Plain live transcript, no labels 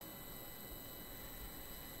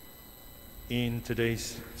In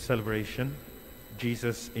today's celebration,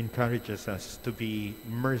 Jesus encourages us to be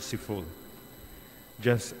merciful,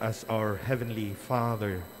 just as our Heavenly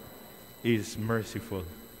Father is merciful.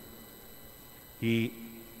 He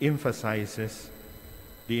emphasizes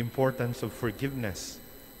the importance of forgiveness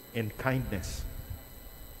and kindness.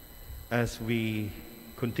 As we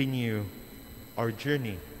continue our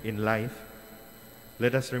journey in life,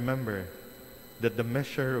 let us remember that the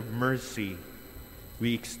measure of mercy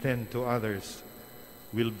we extend to others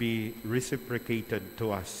will be reciprocated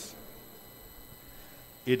to us.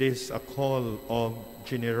 It is a call of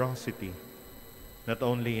generosity, not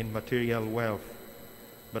only in material wealth,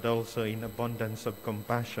 but also in abundance of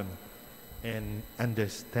compassion and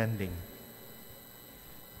understanding.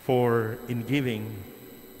 For in giving,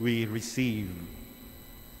 we receive,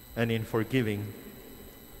 and in forgiving,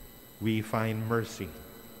 we find mercy.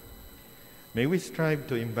 May we strive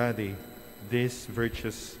to embody these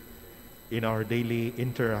virtues in our daily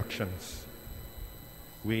interactions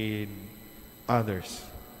with others,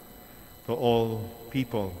 to all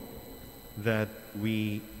people that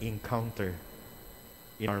we encounter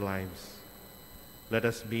in our lives. Let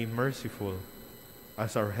us be merciful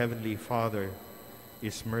as our Heavenly Father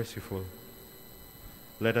is merciful.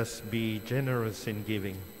 Let us be generous in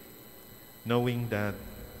giving, knowing that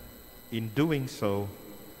in doing so,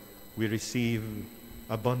 we receive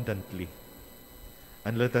abundantly.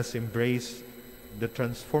 And let us embrace the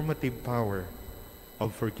transformative power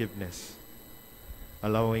of forgiveness,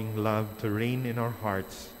 allowing love to reign in our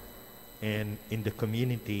hearts and in the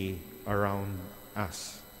community around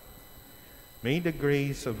us. May the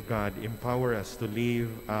grace of God empower us to live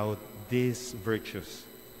out these virtues,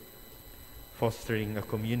 fostering a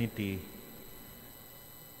community,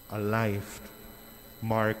 a life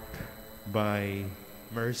marked by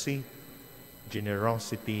mercy,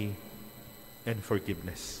 generosity, and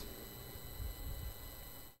forgiveness.